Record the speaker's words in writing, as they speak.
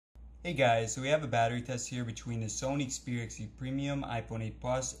Hey guys, so we have a battery test here between the Sony Xperia XE Premium, iPhone 8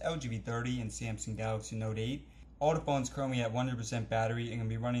 Plus, LG V30, and Samsung Galaxy Note 8. All the phones currently at 100% battery and going to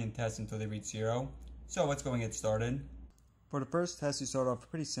be running in tests until they reach 0. So let's go and get started. For the first test, you start off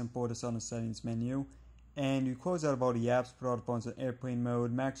pretty simple, just on the settings menu. And you close out of all the apps, put all the phones in airplane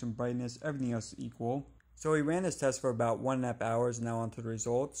mode, maximum brightness, everything else is equal. So we ran this test for about 1.5 hours, now on to the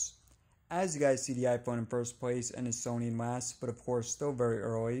results. As you guys see, the iPhone in first place and the Sony in last, but of course still very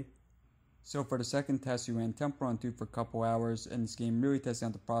early. So for the second test, we ran Temple Run 2 for a couple hours, and this game really testing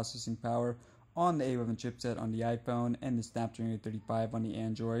out the processing power on the A11 chipset on the iPhone and the Snapdragon 835 on the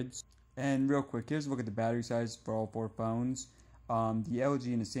Androids. And real quick, here's a look at the battery size for all four phones. The LG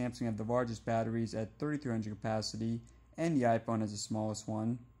and the Samsung have the largest batteries at 3300 capacity, and the iPhone has the smallest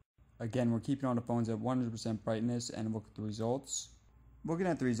one. Again, we're keeping all the phones at 100% brightness, and look at the results. Looking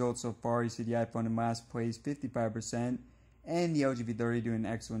at the results so far, you see the iPhone in last place, 55%. And the LG V30 doing an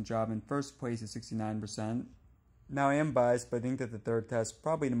excellent job in first place at 69%. Now I am biased, but I think that the third test,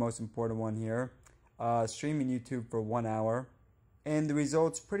 probably the most important one here, streaming YouTube for 1 hour. And the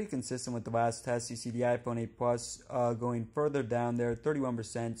results pretty consistent with the last test. You see the iPhone 8 Plus going further down there,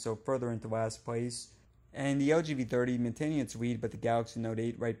 31%, so further into last place. And the LG V30 maintaining its lead, but the Galaxy Note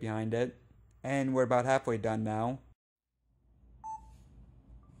 8 right behind it. And we're about halfway done now.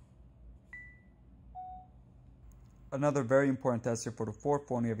 Another very important test here for the fourth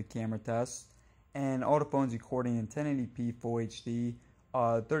phone, we have a camera test. And all the phones recording in 1080p Full HD,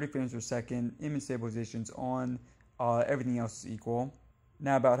 30 frames per second, image stabilization's on, everything else is equal.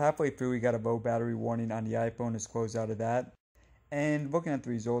 Now about halfway through, we got a low battery warning on the iPhone, let's close out of that. And looking at the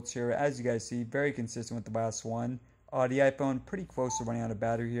results here, as you guys see, very consistent with the last one. The iPhone pretty close to running out of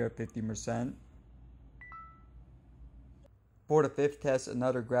battery here at 50%. For the fifth test,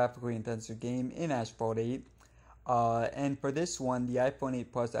 another graphically intensive game in Asphalt 8. And for this one, the iPhone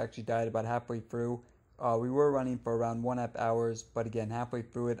 8 Plus actually died about halfway through. We were running for around 1.5 hours, but again, halfway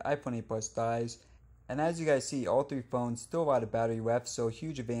through it, iPhone 8 Plus dies. And as you guys see, all three phones still a lot of battery left, so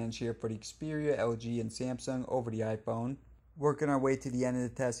huge advantage here for the Xperia, LG, and Samsung over the iPhone. Working our way to the end of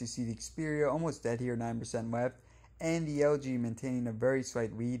the test, you see the Xperia almost dead here, 9% left, and the LG maintaining a very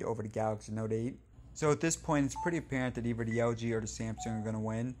slight lead over the Galaxy Note 8. So at this point, it's pretty apparent that either the LG or the Samsung are going to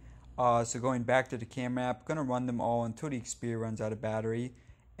win. So going back to the camera app, going to run them all until the Xperia runs out of battery.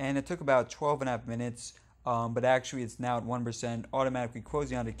 And it took about 12.5 minutes, but actually it's now at 1%, automatically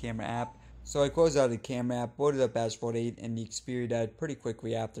closing out the camera app. So I closed out the camera app, loaded up Asphalt 8, and the Xperia died pretty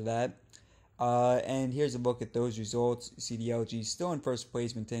quickly after that. And here's a look at those results. You see the LG still in first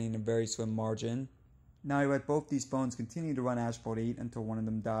place, maintaining a very slim margin. Now I let both these phones continue to run Asphalt 8 until one of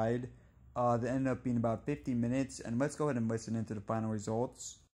them died. That ended up being about 15 minutes, and let's go ahead and listen into the final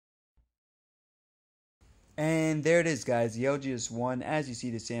results. And there it is, guys. The LG has won, as you see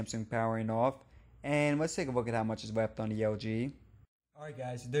the Samsung powering off. And let's take a look at how much is left on the LG. Alright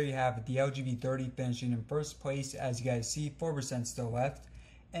guys, so there you have it. The LG V30 finishing in first place. As you guys see, 4% still left.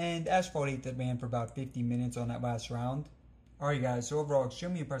 And Asphalt 8 that ran for about 50 minutes on that last round. Alright guys, so overall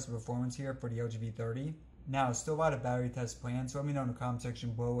extremely impressive performance here for the LG V30. Now, still a lot of battery tests planned, so let me know in the comment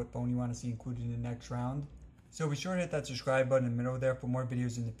section below what phone you want to see included in the next round. So be sure to hit that subscribe button in the middle there for more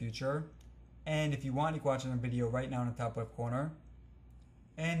videos in the future. And if you want, you can watch another video right now in the top left corner.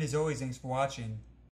 And as always, thanks for watching.